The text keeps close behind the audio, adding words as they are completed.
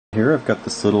Here I've got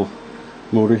this little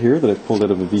motor here that I pulled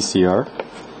out of a VCR,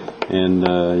 and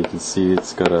you can see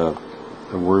it's got a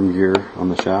worm gear on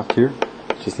the shaft here.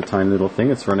 It's just a tiny little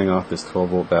thing. It's running off this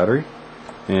 12-volt battery,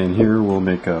 and here we'll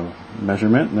make a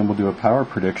measurement, and then we'll do a power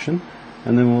prediction,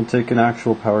 and then we'll take an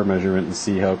actual power measurement and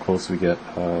see how close we get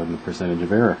in the percentage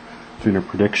of error between our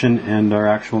prediction and our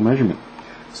actual measurement.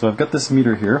 So I've got this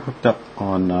meter here hooked up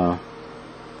on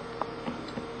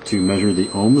to measure the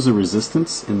ohms of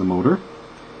resistance in the motor.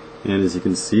 And as you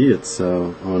can see, it's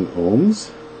on ohms,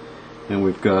 and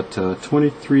we've got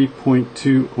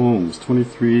 23.2 ohms.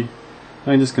 23.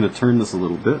 I'm just going to turn this a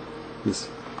little bit. I'm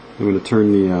going to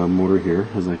turn the motor here.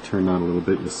 As I turn that a little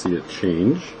bit, you'll see it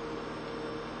change.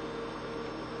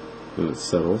 And it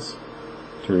settles.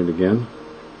 Turn it again.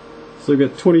 So we've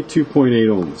got 22.8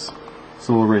 ohms.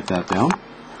 So we'll write that down.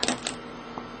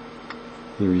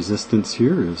 The resistance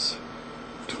here is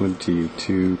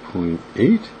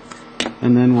 22.8.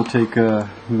 And then we'll take a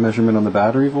measurement on the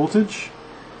battery voltage,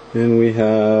 and we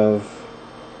have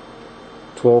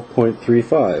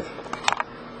 12.35.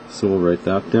 So we'll write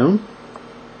that down.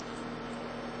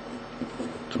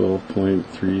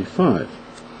 12.35.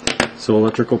 So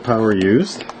electrical power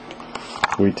used,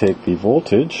 we take the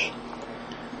voltage,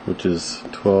 which is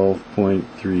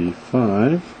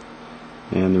 12.35,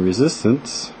 and the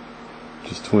resistance,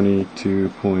 which is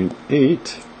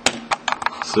 22.8.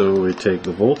 So we take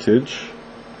the voltage,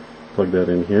 plug that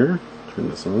in here, turn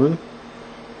this on,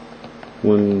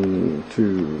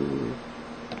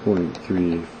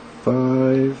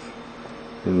 2.35,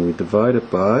 and we divide it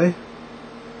by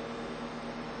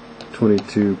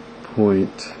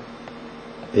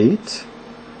 22.8,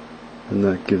 and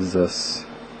that gives us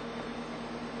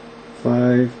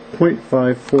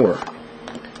 5.54.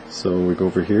 So we go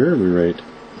over here and we write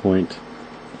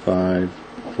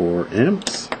 0.54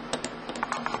 amps.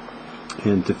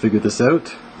 And to figure this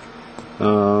out,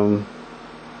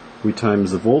 we times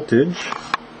the voltage,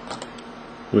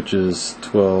 which is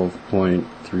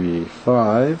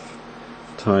 12.35,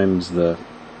 times the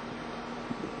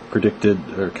predicted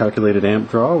or calculated amp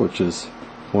draw, which is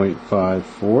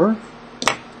 0.54.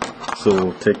 So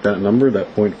we'll take that number,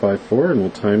 that 0.54, and we'll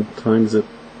times it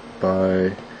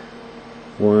by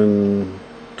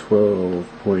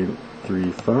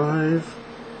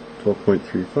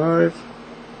 12.35.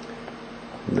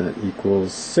 And that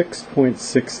equals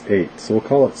 6.68. So we'll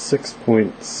call it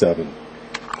 6.7.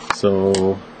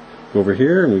 So go over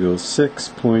here and we go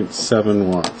 6.7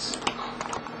 watts.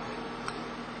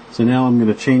 So now I'm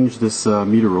going to change this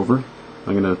meter over.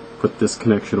 I'm going to put this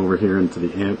connection over here into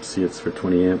the amp. See, it's for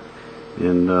 20 amp.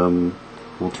 And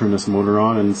we'll turn this motor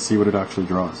on and see what it actually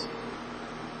draws.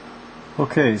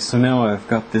 Okay, so now I've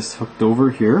got this hooked over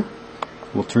here.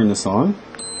 We'll turn this on.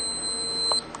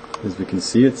 As we can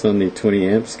see, it's on the 20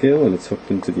 amp scale, and it's hooked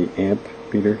into the amp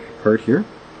meter part here.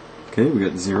 Okay, we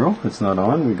got 0, it's not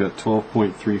on. We've got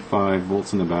 12.35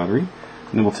 volts in the battery.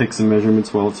 And then we'll take some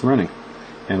measurements while it's running.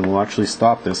 And we'll actually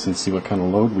stop this and see what kind of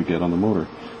load we get on the motor.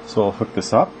 So I'll hook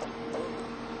this up.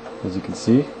 As you can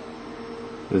see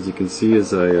as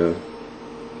I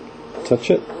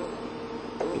touch it,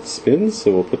 it spins,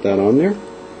 so we'll put that on there.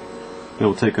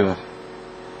 And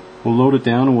we'll load it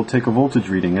down and we'll take a voltage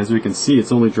reading. As we can see,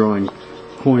 it's only drawing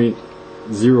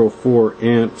 0.04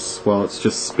 amps while it's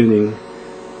just spinning.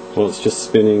 On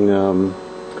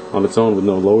its own with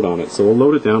no load on it. So we'll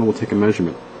load it down and we'll take a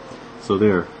measurement. So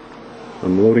there,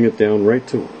 I'm loading it down right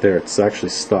to there. It's actually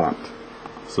stopped.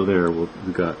 So there,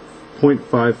 we've got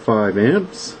 0.55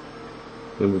 amps,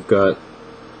 and we've got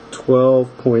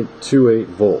 12.28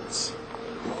 volts.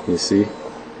 You see,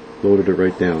 loaded it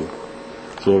right down.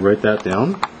 So we'll write that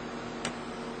down.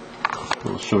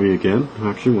 I'll show you again,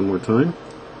 actually, one more time.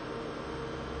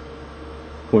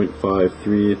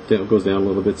 0.53, it goes down a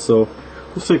little bit, so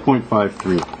we'll say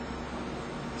 0.53.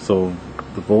 So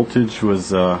the voltage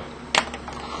was, again,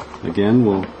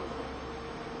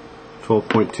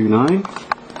 12.29.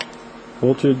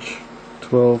 Voltage,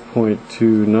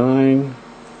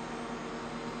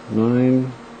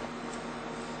 12.299.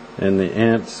 And the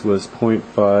amps was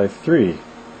 0.53.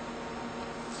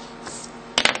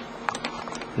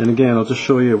 And again, I'll just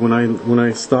show you when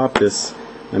I stop this.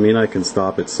 I mean, I can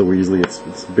stop it so easily.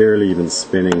 It's barely even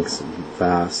spinning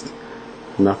fast.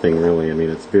 Nothing really. I mean,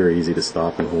 it's very easy to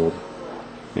stop and hold.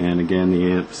 And again,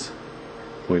 the amps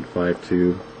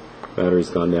 0.52. Battery's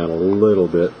gone down a little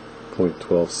bit,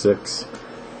 0.126.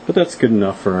 But that's good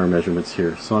enough for our measurements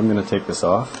here. So I'm going to take this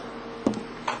off,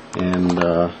 and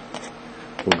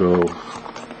we'll go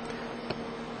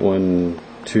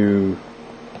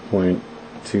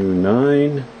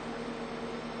 12.29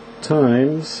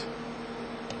 times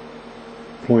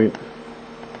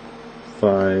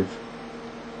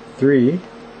 6.53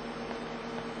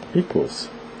 equals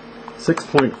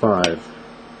 6.5.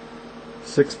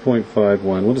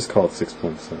 6.51. We'll just call it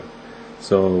 6.7.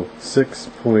 So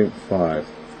 6.5.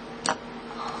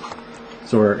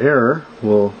 So our error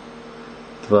will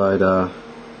divide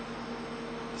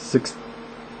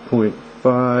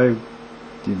 6.5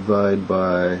 divide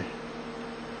by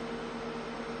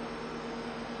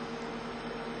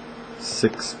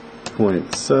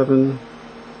 6.7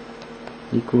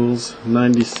 equals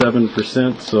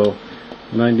 97%. So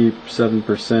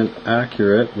 97%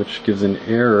 accurate, which gives an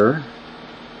error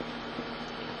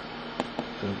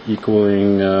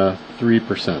equaling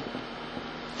 3%.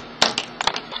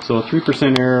 So a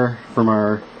 3% error from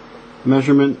our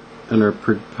measurement and our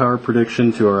power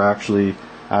prediction to our actual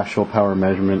power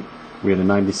measurement. We had a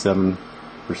 97%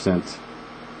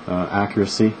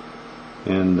 accuracy,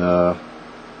 and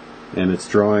it's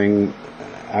drawing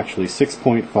actually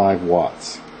 6.5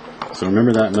 watts. So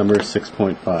remember that number is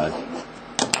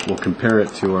 6.5. We'll compare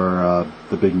it to our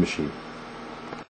the big machine.